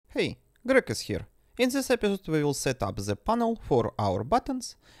Greg is here. In this episode we will set up the panel for our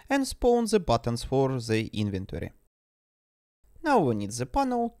buttons and spawn the buttons for the inventory. Now we need the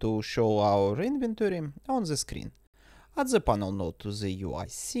panel to show our inventory on the screen. Add the panel node to the UI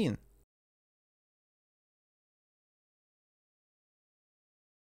scene.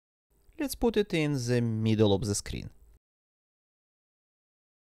 Let's put it in the middle of the screen.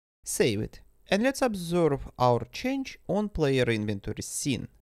 Save it, and let's observe our change on player inventory scene.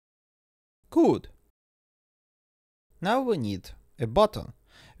 Good! Now we need a button,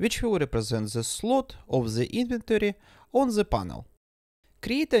 which will represent the slot of the inventory on the panel.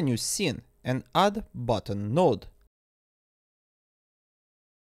 Create a new scene and add button node.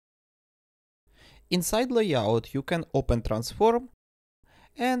 Inside layout you can open transform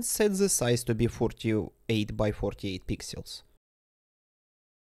and set the size to be 48 by 48 pixels.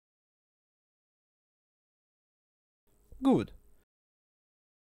 Good.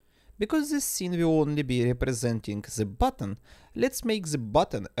 Because this scene will only be representing the button, let's make the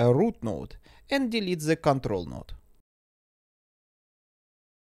button a root node and delete the control node.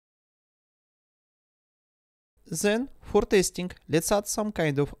 Then, for testing, let's add some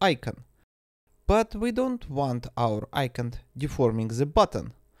kind of icon. But we don't want our icon deforming the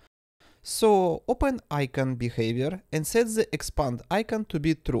button. So open icon behavior and set the expand icon to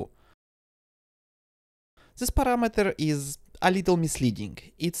be true. This parameter is a little misleading.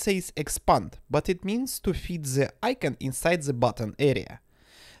 It says expand, but it means to fit the icon inside the button area.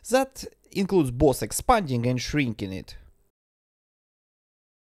 That includes both expanding and shrinking it.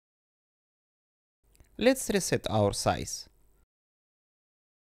 Let's reset our size.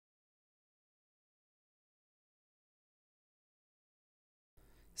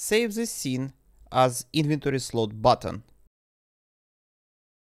 Save the scene as inventory slot button.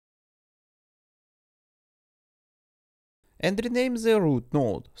 And rename the root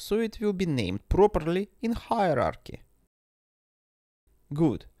node, so it will be named properly in hierarchy.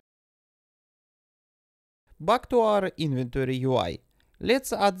 Good. Back to our inventory UI.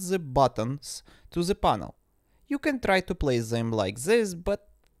 Let's add the buttons to the panel. You can try to place them like this, but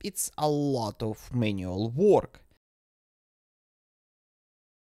it's a lot of manual work.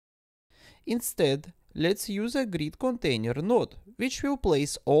 Instead, let's use a grid container node, which will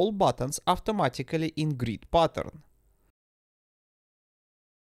place all buttons automatically in grid pattern.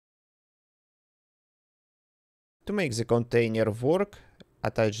 To make the container work,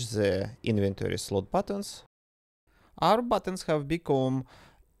 attach the inventory slot buttons. Our buttons have become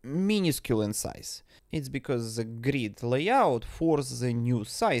minuscule in size. It's because the grid layout forces the new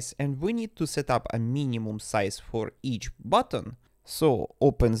size and we need to set up a minimum size for each button. So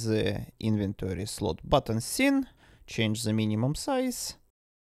open the inventory slot button scene, change the minimum size.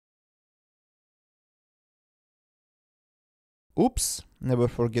 Oops, never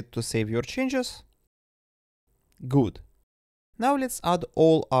forget to save your changes. Good. Now let's add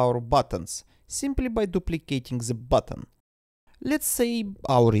all our buttons, simply by duplicating the button. Let's say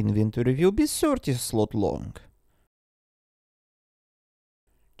our inventory will be 30 slot long.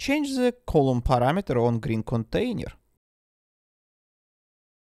 Change the column parameter on green container.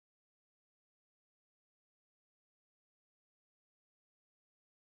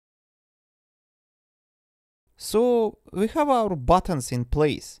 So we have our buttons in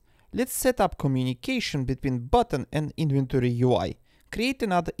place. Let's set up communication between button and inventory UI. Create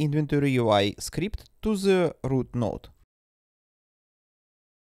another inventory UI script to the root node.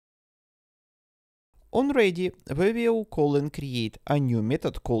 On ready, we will call and create a new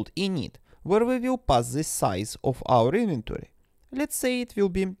method called init, where we will pass the size of our inventory. Let's say it will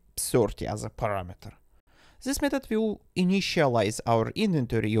be 30 as a parameter. This method will initialize our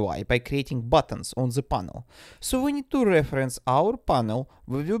inventory UI by creating buttons on the panel. So we need to reference our panel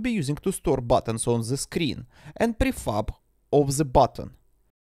we will be using to store buttons on the screen and prefab of the button,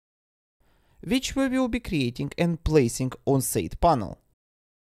 which we will be creating and placing on said panel.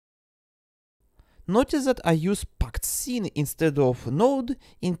 Notice that I use packed scene instead of node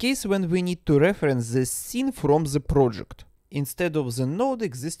in case when we need to reference the scene from the project, instead of the node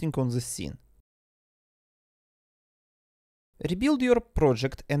existing on the scene. Rebuild your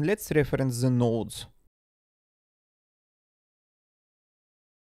project and let's reference the nodes.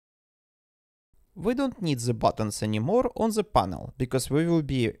 We don't need the buttons anymore on the panel, because we will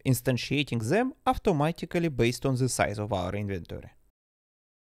be instantiating them automatically based on the size of our inventory.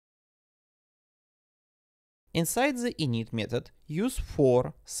 Inside the init method, use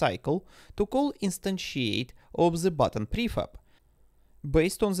for cycle to call instantiate of the button prefab,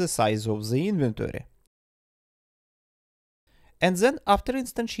 based on the size of the inventory. And then after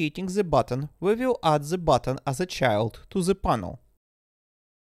instantiating the button, we will add the button as a child to the panel.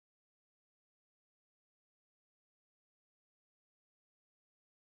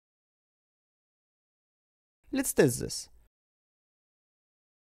 Let's test this.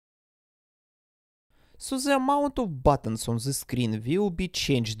 So the amount of buttons on the screen will be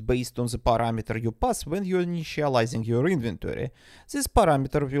changed based on the parameter you pass when you're initializing your inventory. This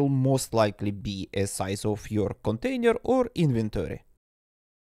parameter will most likely be a size of your container or inventory.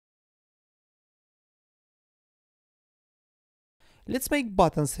 Let's make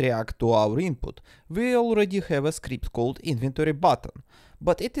buttons react to our input. We already have a script called inventory button,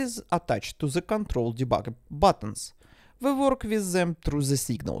 but it is attached to the control debug buttons. We work with them through the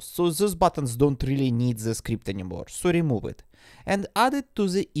signals, so those buttons don't really need the script anymore, so remove it, and add it to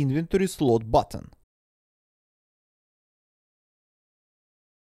the inventory slot button.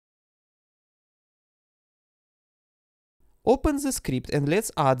 Open the script and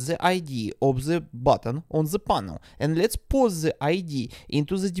let's add the ID of the button on the panel, and let's pause the ID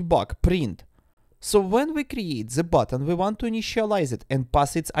into the debug print. So when we create the button, we want to initialize it and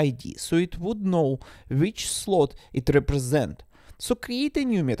pass its ID, so it would know which slot it represents. So create a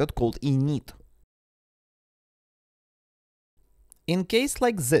new method called init. In case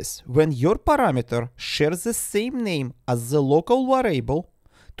like this, when your parameter shares the same name as the local variable,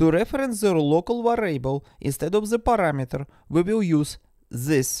 to reference the local variable instead of the parameter, we will use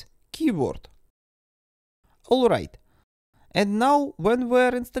this keyword. Alright. And now, when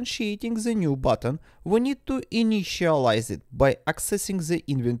we're instantiating the new button, we need to initialize it by accessing the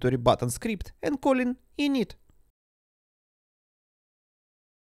inventory button script and calling init.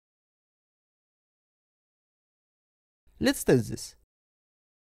 Let's test this.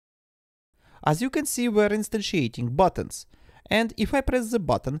 As you can see, we're instantiating buttons, and if I press the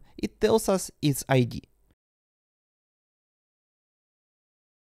button, it tells us its ID.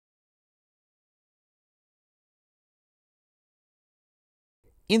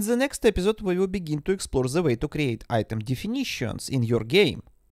 In the next episode, we will begin to explore the way to create item definitions in your game.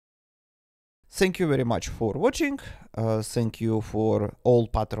 Thank you very much for watching. Thank you for all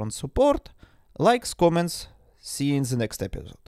Patreon support. Likes, comments. See you in the next episode.